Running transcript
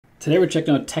Today we're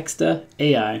checking out Texta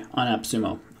AI on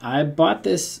AppSumo. I bought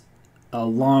this a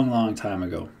long time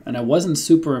ago and I wasn't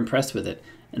super impressed with it.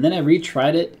 And then I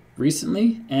retried it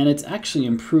recently and it's actually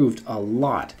improved a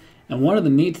lot. And one of the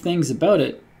neat things about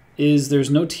it is there's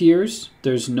no tiers,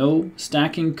 there's no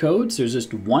stacking codes, there's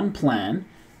just one plan,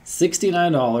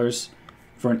 $69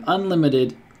 for an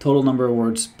unlimited total number of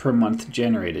words per month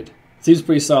generated. Seems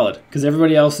pretty solid because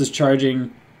everybody else is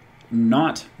charging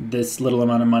not this little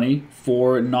amount of money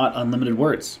for not unlimited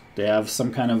words. They have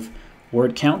some kind of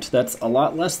word count that's a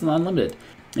lot less than unlimited.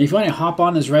 And if you want to hop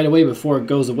on this right away before it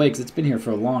goes away, because it's been here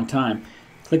for a long time,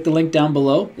 click the link down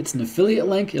below. It's an affiliate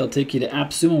link. It'll take you to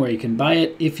AppSumo where you can buy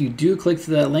it. If you do click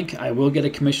through that link, I will get a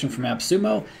commission from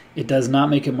AppSumo. It does not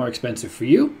make it more expensive for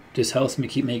you. It just helps me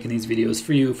keep making these videos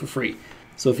for you for free.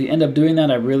 So if you end up doing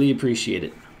that, I really appreciate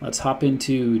it. Let's hop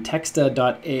into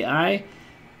Texta.ai.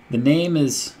 The name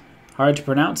is hard to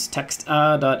pronounce,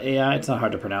 Texta.ai. It's not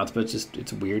hard to pronounce, but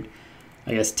it's weird.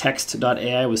 I guess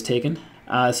Text.ai was taken.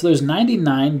 So there's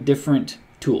 99 different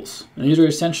tools. And these are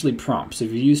essentially prompts.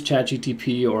 If you use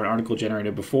ChatGPT or an article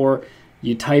generator before,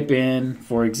 you type in,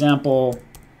 for example,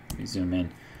 let me zoom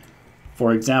in.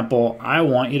 For example, I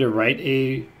want you to write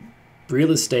a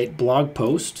real estate blog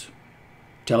post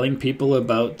telling people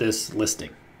about this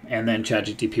listing. And then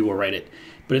ChatGPT will write it.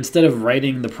 But instead of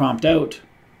writing the prompt out,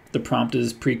 the prompt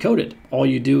is pre-coded. All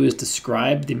you do is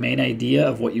describe the main idea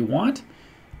of what you want.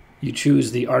 You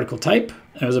choose the article type.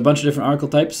 There's a bunch of different article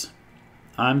types.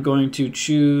 I'm going to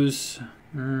choose,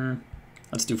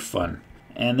 let's do fun.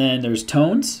 And then there's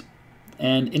tones.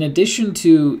 And in addition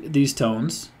to these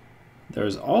tones,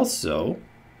 there's also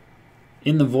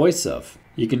in the voice of.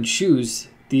 You can choose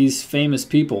these famous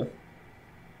people.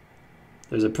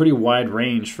 There's a pretty wide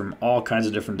range from all kinds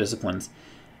of different disciplines.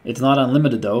 It's not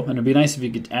unlimited though, and it'd be nice if you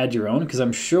could add your own, because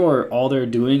I'm sure all they're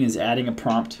doing is adding a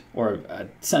prompt or a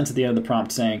sentence at the end of the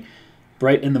prompt saying,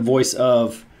 write in the voice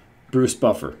of Bruce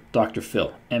Buffer, Dr.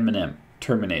 Phil, Eminem,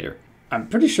 Terminator. I'm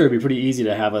pretty sure it'd be pretty easy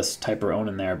to have us type our own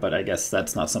in there, but I guess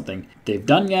that's not something they've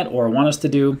done yet or want us to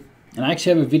do. And I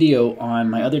actually have a video on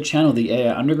my other channel, the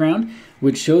AI Underground,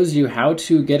 which shows you how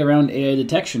to get around AI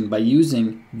detection by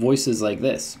using voices like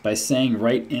this. By saying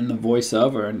right in the voice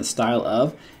of or in the style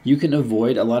of, you can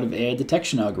avoid a lot of AI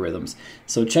detection algorithms.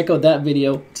 So check out that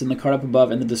video. It's in the card up above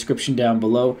and the description down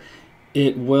below.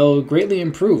 It will greatly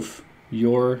improve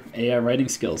your AI writing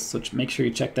skills, so make sure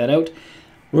you check that out.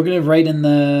 We're going to write in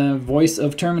the voice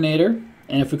of Terminator,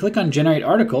 and if we click on Generate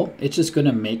Article, it's just going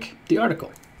to make the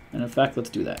article. And in fact, let's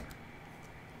do that.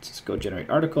 Let's just go Generate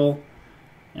Article,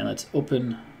 and let's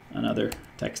open another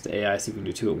Texta AI, see if we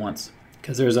can do two at once.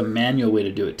 Because there's a manual way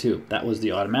to do it too. That was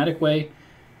the automatic way.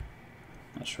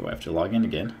 Not sure why I have to log in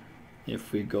again.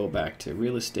 If we go back to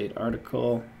Real Estate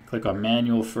Article, click on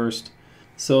Manual first.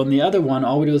 So in the other one,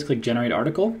 all we do is click Generate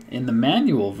Article. In the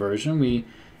manual version, we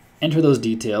enter those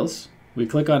details. We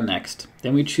click on Next.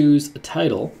 Then we choose a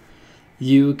title.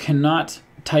 You cannot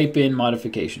type in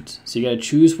modifications. So you got to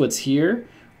choose what's here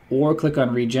or click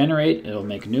on Regenerate. It'll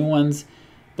make new ones,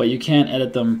 but you can't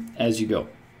edit them as you go.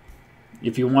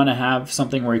 If you want to have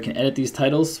something where you can edit these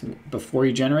titles before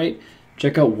you generate,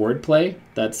 check out WordPress.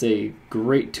 That's a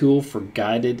great tool for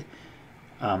guided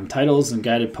titles and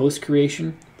guided post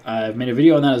creation. I've made a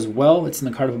video on that as well. It's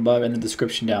in the card up above and the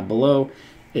description down below.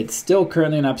 It's still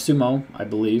currently in AppSumo, I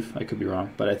believe. I could be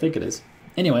wrong, but I think it is.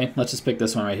 Anyway, let's just pick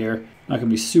this one right here. I'm not going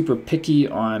to be super picky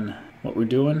on what we're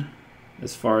doing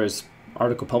as far as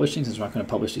article publishing, since we're not going to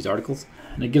publish these articles.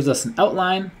 And it gives us an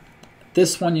outline.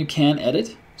 This one you can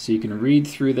edit, so you can read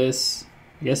through this.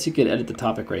 I guess you could edit the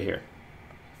topic right here.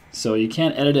 So you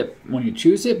can't edit it when you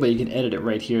choose it, but you can edit it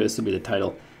right here. This will be the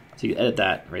title. So you can edit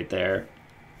that right there.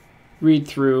 Read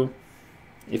through.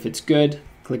 If it's good,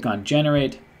 click on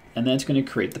Generate, and then it's going to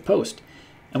create the post.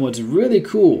 And what's really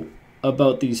cool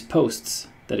about these posts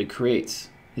that it creates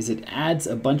is it adds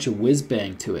a bunch of whiz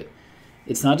bang to it.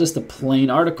 It's not just a plain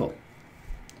article.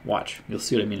 Watch, you'll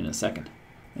see what I mean in a second.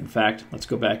 In fact, let's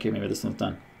go back here. Maybe this one's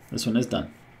done. This one is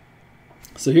done.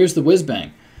 So here's the whiz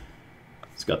bang.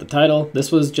 It's got the title.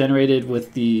 This was generated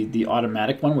with the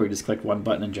automatic one where you just click one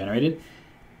button and generated.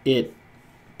 It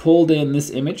pulled in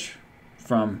this image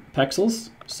from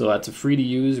Pexels. So that's a free to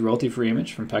use royalty-free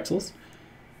image from Pexels.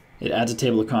 It adds a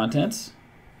table of contents,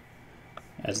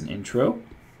 adds an intro,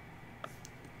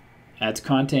 adds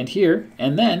content here,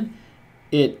 and then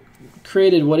it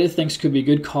created what it thinks could be a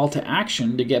good call to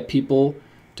action to get people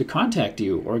to contact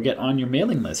you or get on your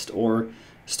mailing list or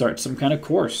start some kind of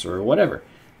course or whatever.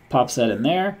 Pops that in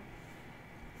there,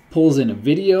 pulls in a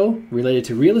video related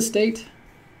to real estate.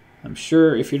 I'm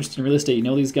sure if you're interested in real estate, you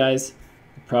know these guys,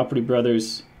 the Property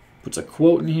Brothers. Puts a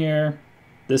quote in here.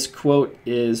 This quote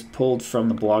is pulled from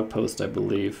the blog post, I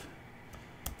believe.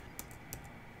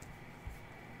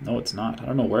 No, it's not. I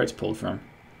don't know where it's pulled from,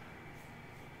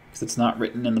 because it's not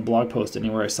written in the blog post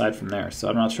anywhere aside from there. So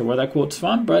I'm not sure where that quote's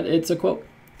from, but it's a quote.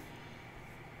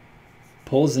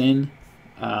 Pulls in,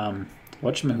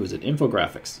 who's it?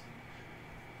 Infographics.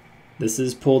 This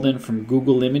is pulled in from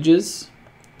Google Images,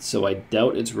 so I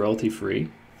doubt it's royalty free.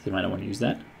 So you might not want to use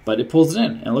that, but it pulls it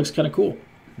in and it looks kind of cool.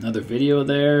 Another video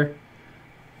there.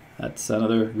 That's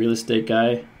another real estate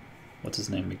guy. What's his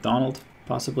name? McDonald,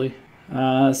 possibly.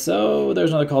 So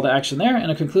there's another call to action there,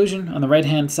 and a conclusion. On the right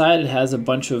hand side, it has a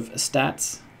bunch of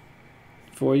stats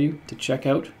for you to check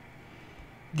out.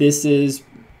 This is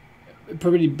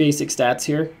pretty basic stats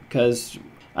here, because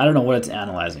I don't know what it's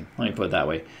analyzing. Let me put it that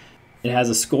way. It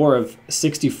has a score of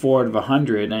 64 out of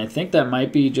 100, and I think that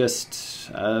might be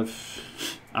just, I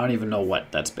don't even know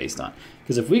what that's based on.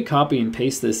 Because if we copy and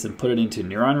paste this and put it into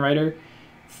Neuron Writer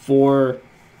for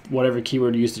whatever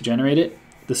keyword you use to generate it,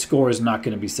 the score is not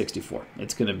going to be 64.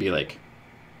 It's going to be like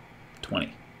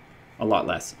 20, a lot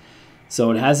less.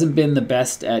 So it hasn't been the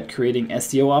best at creating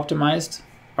SEO optimized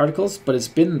articles, but it's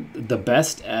been the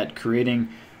best at creating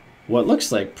what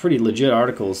looks like pretty legit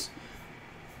articles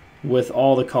with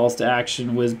all the calls to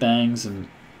action, whiz bangs, and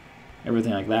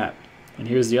everything like that. And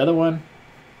here's the other one.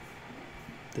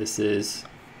 This is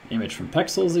image from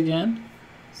Pexels again,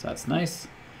 so that's nice.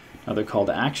 Another call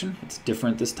to action. It's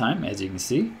different this time, as you can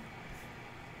see.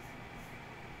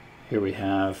 Here we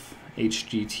have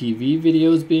HGTV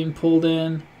videos being pulled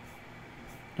in.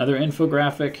 Another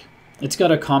infographic. It's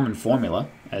got a common formula,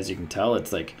 as you can tell.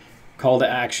 It's like call to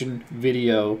action,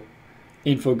 video,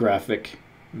 infographic,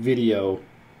 video,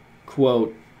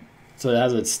 quote. So it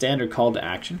has a standard call to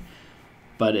action,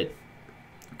 but it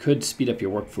could speed up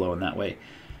your workflow in that way.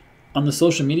 On the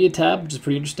social media tab, which is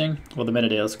pretty interesting, well, the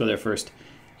metadata, let's go there first.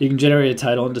 You can generate a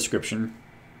title and description.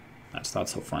 That's not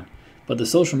so fun. But the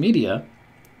social media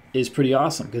is pretty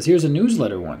awesome, because here's a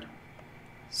newsletter one.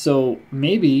 So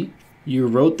maybe you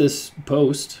wrote this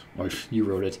post, or you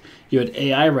wrote it, you had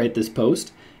AI write this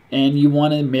post, and you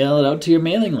want to mail it out to your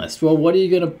mailing list. Well, what are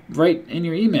you going to write in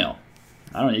your email?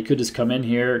 I don't know, you could just come in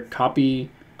here,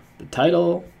 copy the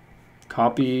title,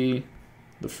 copy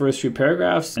the first few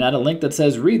paragraphs, and add a link that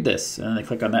says read this, and then they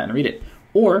click on that and read it.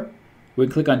 Or we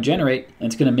can click on generate, and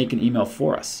it's going to make an email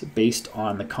for us based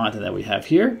on the content that we have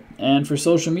here. And for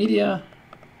social media,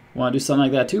 want to do something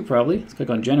like that too, probably. Let's click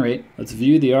on generate. Let's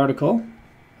view the article.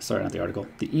 Sorry, not the article,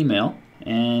 the email.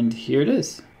 And here it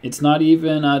is. It's not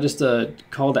even just a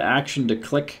call to action to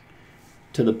click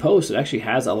to the post. It actually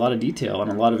has a lot of detail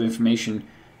and a lot of information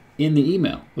in the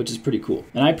email, which is pretty cool.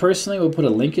 And I personally will put a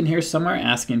link in here somewhere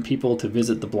asking people to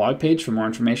visit the blog page for more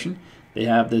information. They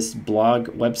have this blog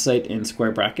website in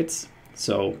square brackets,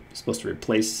 so you're supposed to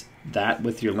replace that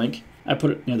with your link. I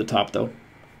put it near the top though,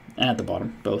 and at the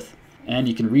bottom, both. And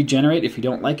you can regenerate if you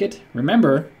don't like it.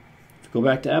 Remember, if you go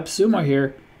back to AppSumo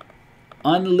here,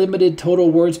 unlimited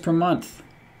total words per month.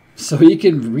 So you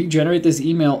can regenerate this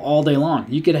email all day long.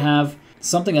 You could have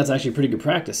something that's actually pretty good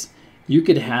practice. You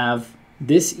could have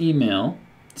this email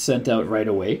sent out right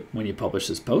away when you publish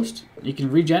this post. You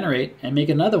can regenerate and make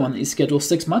another one that you schedule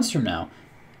 6 months from now,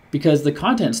 because the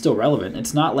content's still relevant.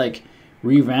 It's not like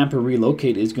revamp or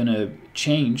relocate is going to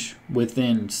change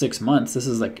within 6 months. This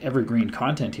is like evergreen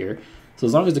content here. So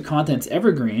as long as the content's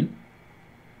evergreen,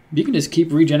 you can just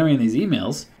keep regenerating these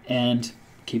emails and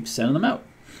keep sending them out.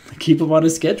 Keep them on a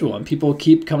schedule, and people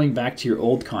keep coming back to your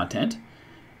old content,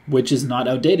 which is not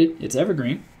outdated. It's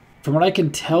evergreen. From what I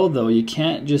can tell, though, you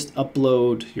can't just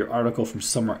upload your article from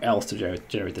somewhere else to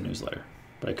generate the newsletter,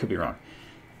 but I could be wrong.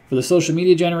 For the social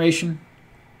media generation,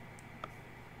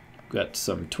 got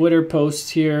some Twitter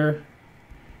posts here.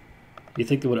 You'd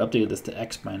think they would have updated this to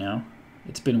X by now.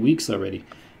 It's been weeks already.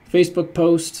 Facebook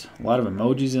post, a lot of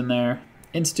emojis in there.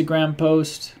 Instagram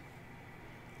post,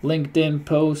 LinkedIn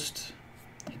post.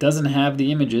 It doesn't have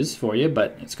the images for you,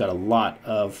 but it's got a lot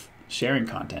of sharing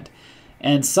content.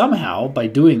 And somehow, by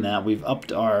doing that, we've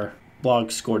upped our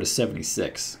blog score to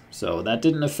 76. So that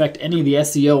didn't affect any of the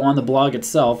SEO on the blog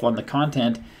itself, on the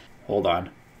content. Hold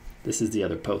on. This is the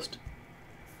other post.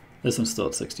 This one's still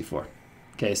at 64.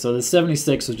 Okay, so the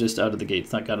 76 was just out of the gate.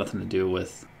 It's not got nothing to do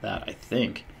with that, I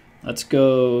think. Let's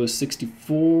go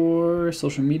 64,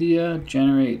 social media,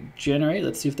 generate.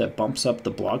 Let's see if that bumps up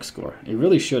the blog score. It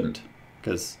really shouldn't,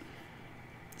 because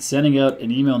sending out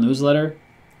an email newsletter,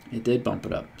 it did bump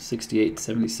it up, 68,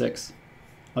 76.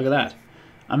 Look at that.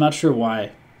 I'm not sure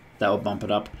why that would bump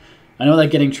it up. I know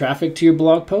that getting traffic to your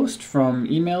blog post from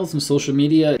emails and social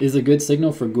media is a good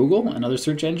signal for Google and other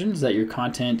search engines that your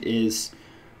content is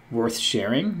worth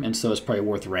sharing, and so it's probably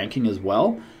worth ranking as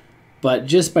well. But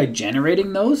just by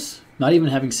generating those, not even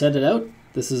having set it out,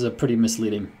 this is a pretty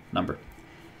misleading number.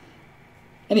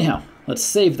 Anyhow, let's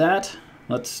save that.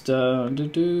 Let's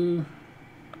sure,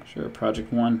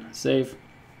 project 1, save.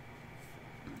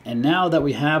 And now that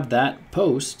we have that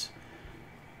post,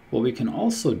 what we can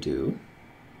also do,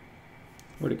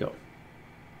 where'd it go?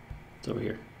 It's over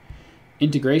here.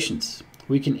 Integrations.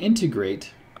 We can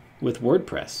integrate with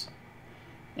WordPress.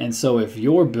 And so if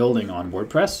you're building on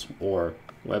WordPress or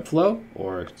Webflow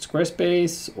or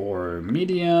Squarespace or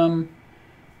Medium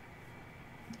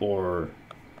or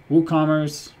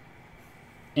WooCommerce,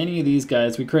 any of these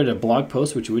guys, we created a blog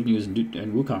post which you wouldn't use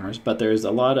in WooCommerce, but there's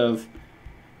a lot of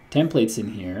templates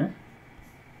in here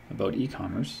about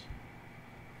e-commerce.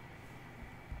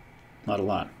 Not a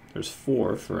lot. There's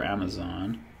 4 for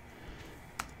Amazon.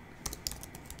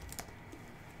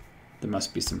 There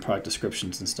must be some product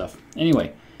descriptions and stuff.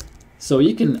 Anyway, so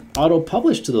you can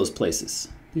auto-publish to those places,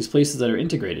 these places that are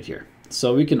integrated here.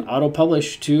 So we can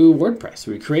auto-publish to WordPress.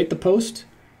 We create the post,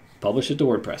 publish it to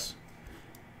WordPress.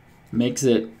 Makes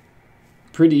it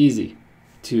pretty easy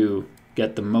to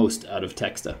get the most out of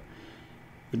Texta.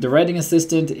 The writing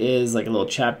assistant is like a little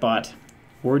chat bot.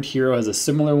 Word Hero has a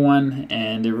similar one,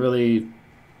 and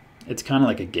it's kind of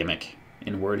like a gimmick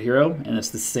in Word Hero, and it's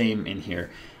the same in here.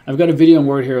 I've got a video on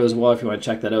Word Hero as well if you want to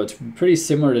check that out. It's pretty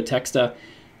similar to Texta.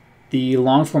 The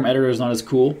long form editor is not as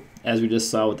cool as we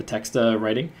just saw with the Texta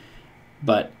writing,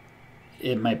 but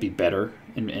it might be better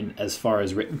in as far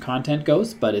as written content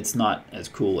goes, but it's not as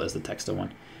cool as the Texta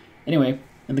one. Anyway,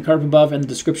 in the card above and the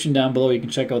description down below, you can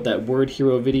check out that Word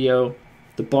Hero video.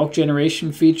 The bulk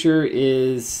generation feature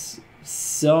is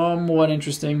somewhat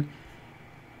interesting.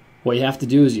 What you have to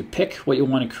do is you pick what you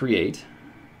want to create.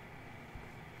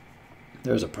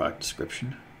 There's a product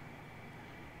description.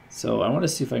 So I want to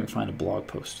see if I can find a blog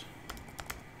post.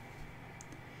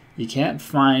 You can't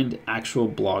find actual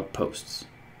blog posts.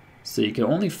 So you can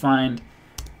only find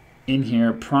in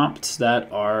here prompts that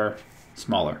are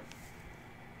smaller,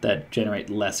 that generate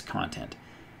less content.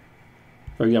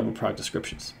 For example, product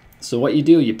descriptions. So what you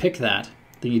do, you pick that,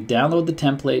 then you download the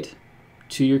template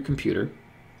to your computer.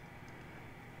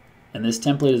 And this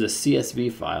template is a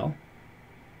CSV file.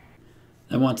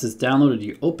 And once it's downloaded,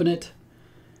 you open it,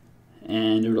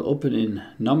 and it'll open in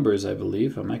Numbers, I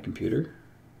believe, on my computer.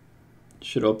 It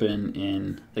should open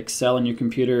in Excel on your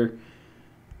computer.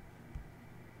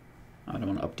 I don't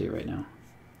want to update right now.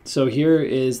 So here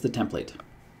is the template.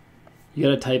 You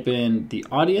got to type in the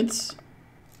audience,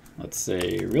 let's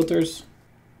say realtors,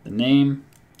 the name.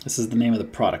 This is the name of the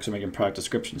product, so we're making product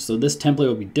description. So this template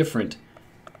will be different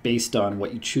based on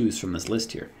what you choose from this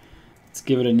list here. Let's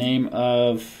give it a name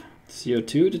of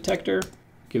CO2 detector,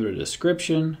 give it a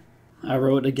description. I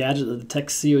wrote a gadget that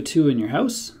detects CO2 in your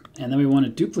house, and then we want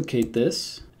to duplicate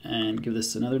this and give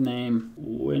this another name,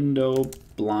 window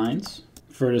blinds.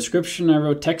 For a description, I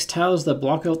wrote textiles that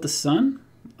block out the sun.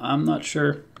 I'm not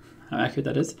sure how accurate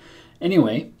that is.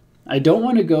 Anyway, I don't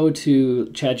want to go to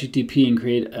ChatGPT and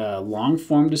create a long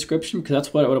form description because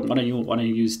that's what I want to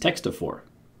use Texta for.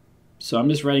 So I'm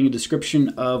just writing a description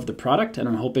of the product, and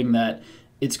I'm hoping that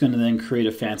it's going to then create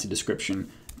a fancy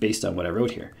description based on what I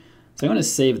wrote here. So I'm going to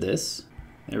save this.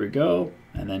 There we go.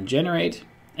 And then generate.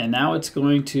 And now it's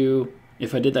going to,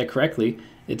 if I did that correctly,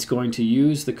 it's going to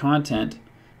use the content.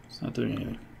 It's not doing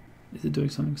anything. Is it doing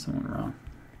something wrong?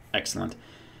 Excellent.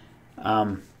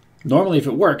 Normally, if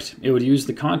it worked, it would use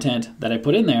the content that I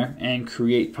put in there and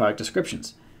create product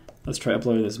descriptions. Let's try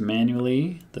uploading this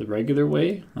manually, the regular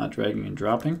way, not dragging and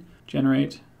dropping.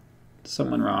 Generate.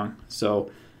 Something wrong.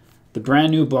 So the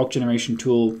brand new bulk generation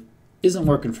tool isn't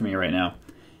working for me right now.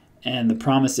 And the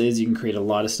promise is you can create a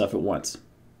lot of stuff at once.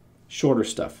 Shorter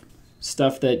stuff.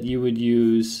 Stuff that you would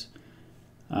use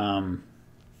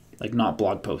like not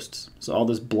blog posts. So all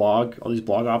these blog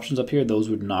options up here, those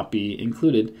would not be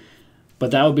included.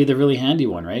 But that would be the really handy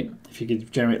one, right? If you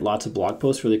could generate lots of blog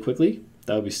posts really quickly,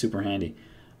 that would be super handy.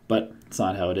 But it's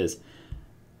not how it is.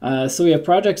 So we have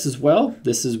projects as well.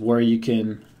 This is where you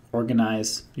can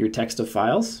organize your Texta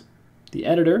files. The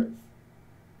editor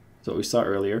is what we saw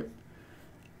earlier.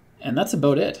 And that's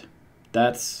about it.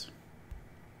 That's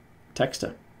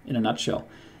Texta in a nutshell.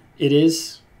 It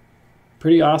is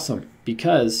pretty awesome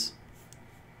because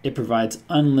it provides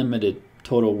unlimited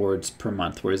total words per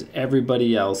month, whereas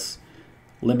everybody else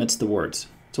limits the words.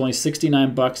 It's only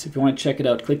 69 bucks. If you want to check it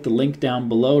out, click the link down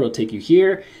below. It'll take you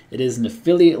here. It is an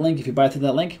affiliate link. If you buy through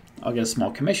that link, I'll get a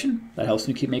small commission. That helps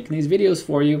me keep making these videos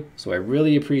for you. So I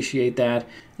really appreciate that.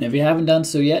 And if you haven't done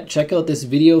so yet, check out this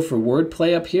video for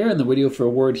wordplay up here and the video for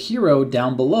Word Hero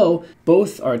down below.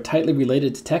 Both are tightly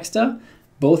related to Texta,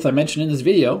 Both I mentioned in this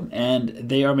video, and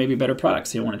they are maybe better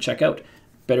products you want to check out.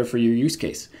 Better for your use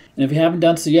case. And if you haven't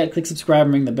done so yet, click subscribe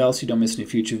and ring the bell so you don't miss any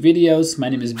future videos. My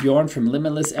name is Bjorn from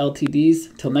Limitless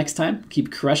LTDs. Till next time,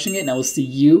 keep crushing it, and I will see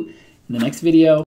you in the next video.